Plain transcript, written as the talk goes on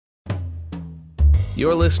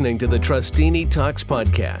You're listening to the Trustini Talks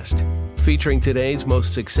podcast, featuring today's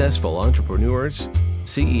most successful entrepreneurs,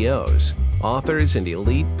 CEOs, authors, and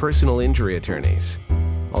elite personal injury attorneys,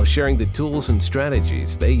 all sharing the tools and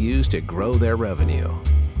strategies they use to grow their revenue.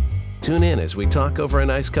 Tune in as we talk over a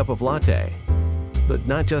nice cup of latte, but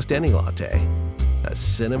not just any latte, a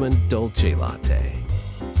cinnamon dolce latte.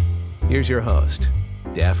 Here's your host,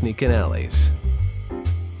 Daphne Canales.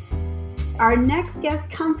 Our next guest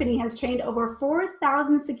company has trained over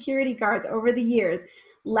 4,000 security guards over the years.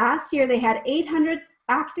 Last year, they had 800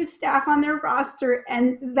 active staff on their roster,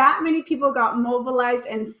 and that many people got mobilized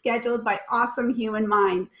and scheduled by awesome human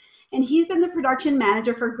minds. And he's been the production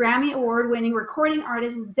manager for Grammy Award-winning recording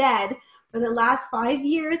artist Zedd for the last 5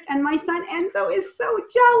 years, and my son Enzo is so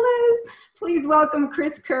jealous. Please welcome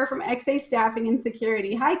Chris Kerr from XA Staffing and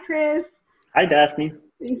Security. Hi, Chris. Hi, Daphne.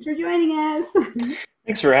 Thanks for joining us.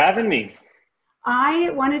 Thanks for having me. I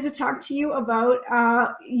wanted to talk to you about,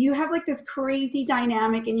 you have like this crazy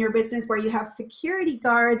dynamic in your business where you have security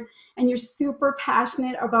guards and you're super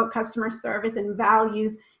passionate about customer service and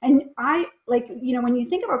values. And I when you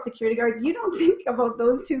think about security guards, you don't think about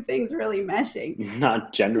those two things really meshing.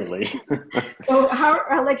 Not generally. So how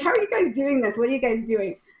are you guys doing this? What are you guys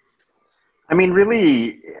doing? I mean,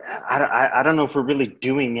 really, I don't know if we're really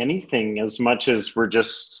doing anything as much as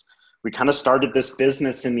we kind of started this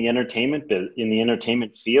business in the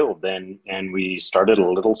entertainment field, and we started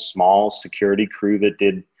a little small security crew that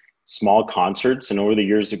did small concerts, and over the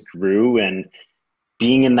years it grew. And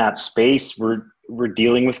being in that space, we're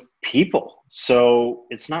dealing with people, so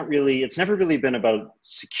it's never really been about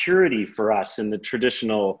security for us in the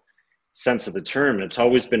traditional sense of the term. It's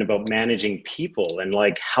always been about managing people and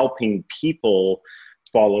like helping people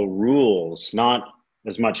follow rules, not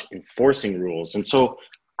as much enforcing rules. And so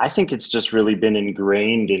I think it's just really been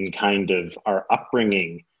ingrained in kind of our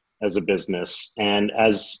upbringing as a business. And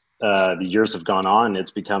as the years have gone on, it's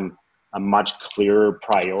become a much clearer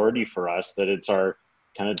priority for us that it's our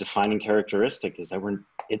kind of defining characteristic is that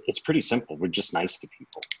it's pretty simple. We're just nice to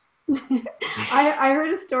people. I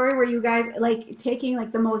heard a story where you guys like taking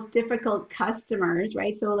like the most difficult customers,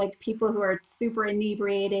 right? So like people who are super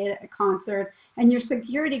inebriated at a concert, and your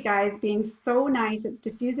security guys being so nice at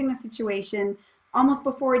diffusing the situation almost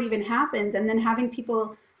before it even happens, and then having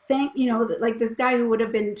people think, like this guy who would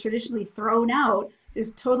have been traditionally thrown out,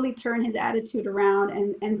 just totally turn his attitude around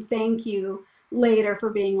and thank you later for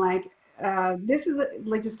being like, this is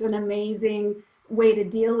like just an amazing way to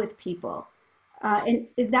deal with people. And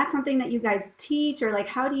is that something that you guys teach, or like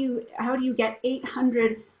how do you get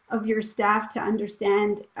 800 of your staff to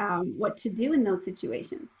understand what to do in those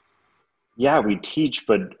situations? Yeah, we teach,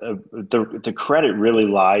 but the credit really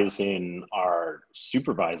lies in our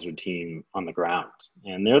supervisor team on the ground.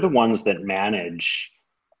 And they're the ones that manage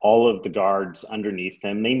all of the guards underneath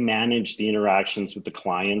them. They manage the interactions with the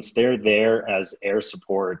clients. They're there as air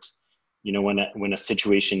support, when a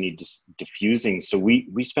situation needs diffusing. So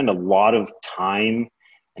we spend a lot of time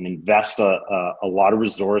and invest a lot of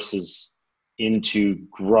resources into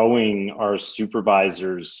growing our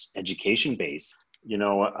supervisors' education base.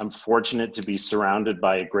 I'm fortunate to be surrounded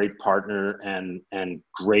by a great partner and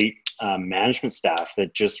great management staff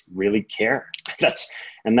that just really care. That's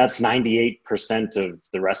 98% of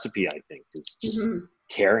the recipe, I think, is just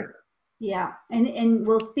caring. Yeah. And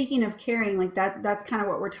well, speaking of caring, like that's kind of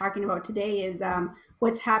what we're talking about today is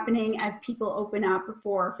what's happening as people open up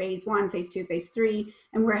for phase 1, phase 2, phase 3,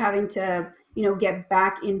 and we're having to, get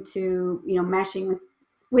back into, meshing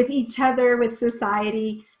with each other, with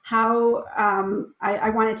society. How I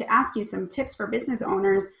wanted to ask you some tips for business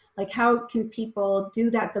owners, like how can people do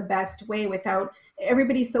that the best way without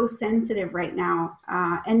everybody's so sensitive right now,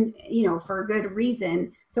 and for good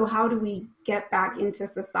reason. So how do we get back into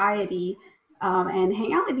society and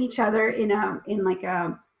hang out with each other in like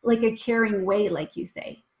a caring way, like you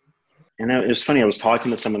say? And it was funny. I was talking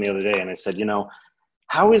to someone the other day, and I said,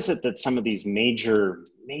 how is it that some of these major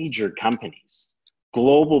companies,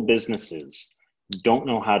 global businesses, don't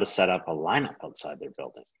know how to set up a lineup outside their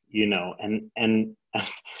building, and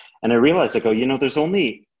I realized, I go,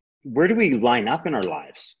 where do we line up in our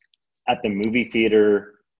lives? At the movie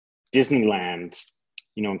theater, Disneyland,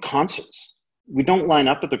 in concerts. We don't line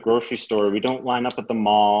up at the grocery store. We don't line up at the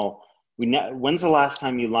mall. When's the last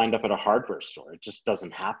time you lined up at a hardware store? It just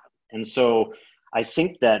doesn't happen. And so I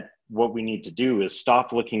think that what we need to do is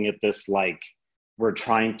stop looking at this like we're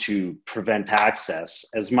trying to prevent access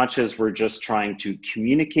as much as we're just trying to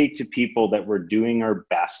communicate to people that we're doing our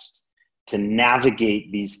best to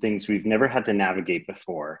navigate these things we've never had to navigate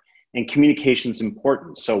before. And communication is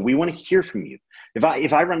important. So we want to hear from you.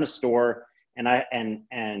 If I run a store and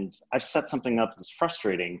I've set something up that's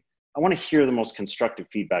frustrating, I want to hear the most constructive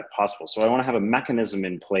feedback possible. So I want to have a mechanism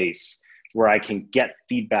in place where I can get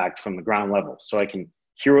feedback from the ground level, so I can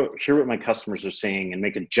hear what my customers are saying and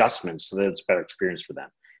make adjustments so that it's a better experience for them.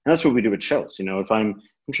 And that's what we do at shows. You know, if I'm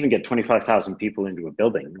trying to get 25,000 people into a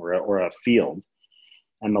building or a field,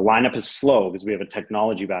 and the lineup is slow because we have a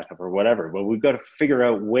technology backup or whatever, but we've got to figure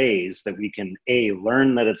out ways that we can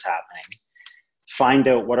learn that it's happening, find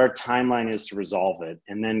out what our timeline is to resolve it,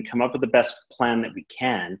 and then come up with the best plan that we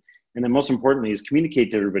can. And then most importantly is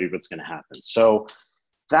communicate to everybody what's going to happen. So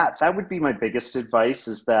that would be my biggest advice,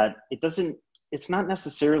 is that it's not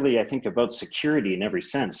necessarily, I think, about security in every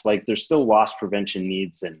sense. Like, there's still loss prevention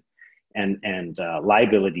needs and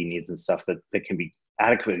liability needs and stuff that can be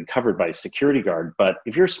adequately covered by a security guard. But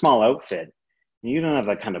if you're a small outfit and you don't have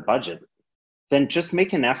that kind of budget, then just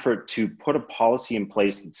make an effort to put a policy in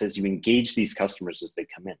place that says you engage these customers as they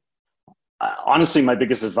come in. Honestly, my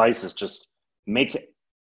biggest advice is just make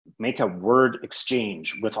a word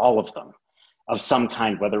exchange with all of them of some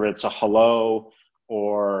kind, whether it's a hello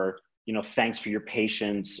or, you know, thanks for your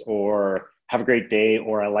patience, or have a great day,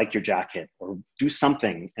 or I like your jacket, or do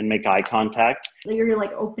something and make eye contact. You're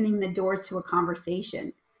like opening the doors to a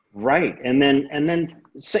conversation. Right. And then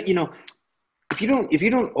so, you know, if you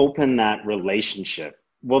don't open that relationship,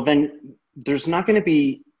 well, then there's not going to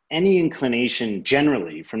be any inclination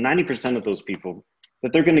generally from 90% of those people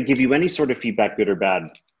that they're going to give you any sort of feedback, good or bad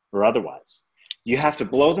or otherwise. You have to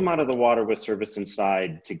blow them out of the water with Service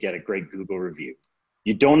Inside to get a great Google review.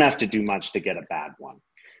 You don't have to do much to get a bad one.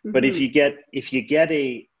 Mm-hmm. But if you get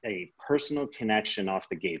a personal connection off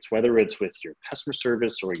the gates, whether it's with your customer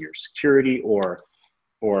service or your security or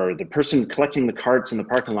the person collecting the carts in the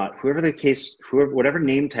parking lot, whatever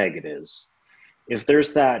name tag it is, if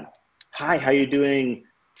there's that, hi, how you doing?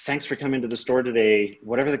 Thanks for coming to the store today,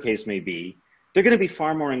 whatever the case may be, they're going to be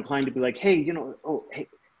far more inclined to be like, hey, you know, hey,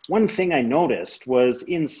 one thing I noticed was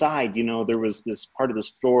inside, you know, there was this part of the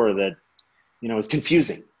store that, you know, was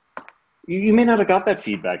confusing. You may not have got that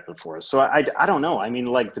feedback before. So I don't know. I mean,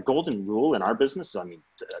 like, the golden rule in our business, I mean,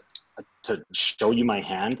 to show you my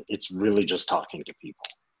hand, it's really just talking to people.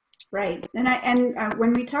 Right. And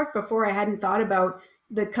when we talked before, I hadn't thought about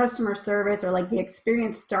the customer service, or like the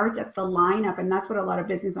experience starts at the lineup. And that's what a lot of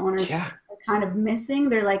business owners are kind of missing.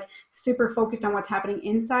 They're like super focused on what's happening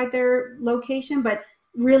inside their location, but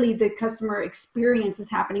really the customer experience is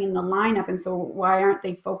happening in the lineup. And so why aren't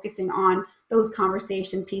they focusing on those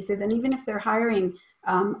conversation pieces? And even if they're hiring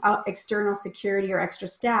external security or extra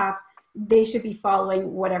staff, they should be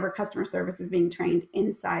following whatever customer service is being trained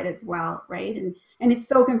inside as well, right? And it's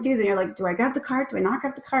so confusing. You're like, do I grab the cart? Do I not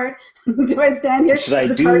grab the cart? Do I stand here? Should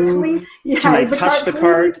I do? Yeah, can I touch the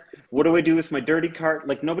cart? What do I do with my dirty cart?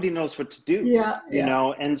 Like, nobody knows what to do. You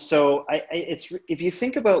know. And so it's, if you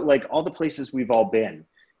think about like all the places we've all been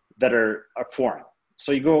that are foreign.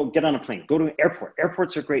 So you go get on a plane, go to an airport.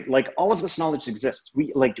 Airports are great. Like, all of this knowledge exists.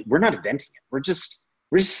 We're not inventing it. We're just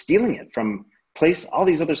stealing it from all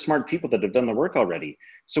these other smart people that have done the work already.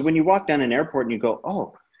 So when you walk down an airport and you go,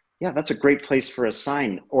 oh yeah, that's a great place for a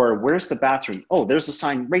sign, or where's the bathroom? Oh, there's a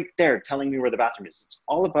sign right there telling me where the bathroom is. It's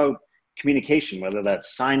all about communication, whether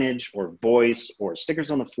that's signage or voice or stickers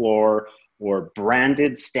on the floor or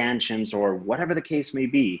branded stanchions or whatever the case may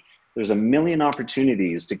be. There's a million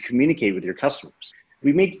opportunities to communicate with your customers.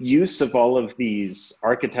 We make use of all of these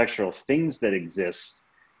architectural things that exist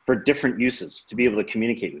for different uses to be able to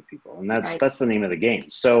communicate with people. And that's the name of the game.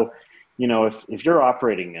 So, you know, if you're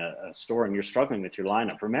operating a store and you're struggling with your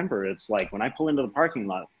lineup, remember, it's like when I pull into the parking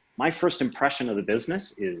lot, my first impression of the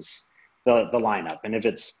business is the lineup. And if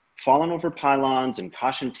it's fallen over pylons and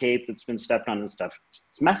caution tape that's been stepped on and stuff,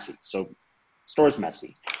 it's messy. So store's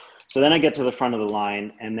messy. So then I get to the front of the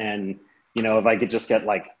line, and then, you know, if I could just get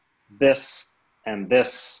like this and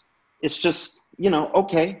this, it's just, you know,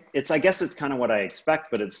 okay. I guess it's kind of what I expect,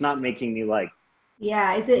 but it's not making me like,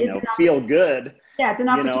 feel good. Yeah, it's an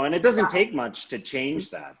opportunity. You know, and it doesn't take much to change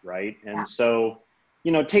that, right? And so,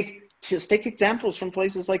 you know, take examples from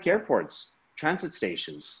places like airports, transit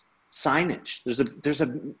stations, signage.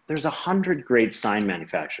 There's 100 great sign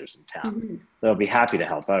manufacturers in town that'll be happy to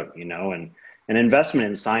help out, you know, and an investment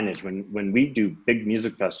in signage. When we do big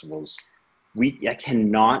music festivals, I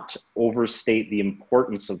cannot overstate the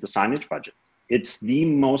importance of the signage budget. It's the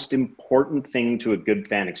most important thing to a good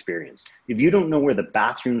fan experience. If you don't know where the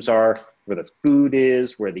bathrooms are, where the food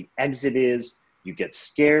is, where the exit is, you get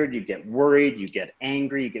scared, you get worried, you get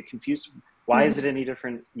angry, you get confused. Why is it any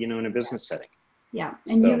different, you know, in a business setting? Yeah,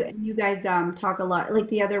 and so, you guys talk a lot. Like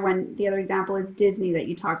the other example is Disney that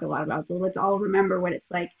you talk a lot about. So let's all remember what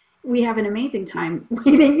it's like we have an amazing time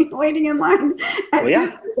waiting in line at Well,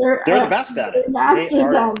 yeah, they're the best at it. They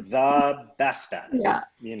are the best at it. Yeah.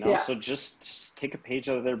 You know, so just take a page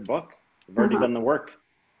out of their book. They've already Uh-huh. done the work.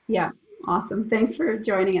 Yeah. Awesome. Thanks for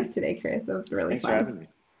joining us today, Chris. That was really Thanks for fun. having me.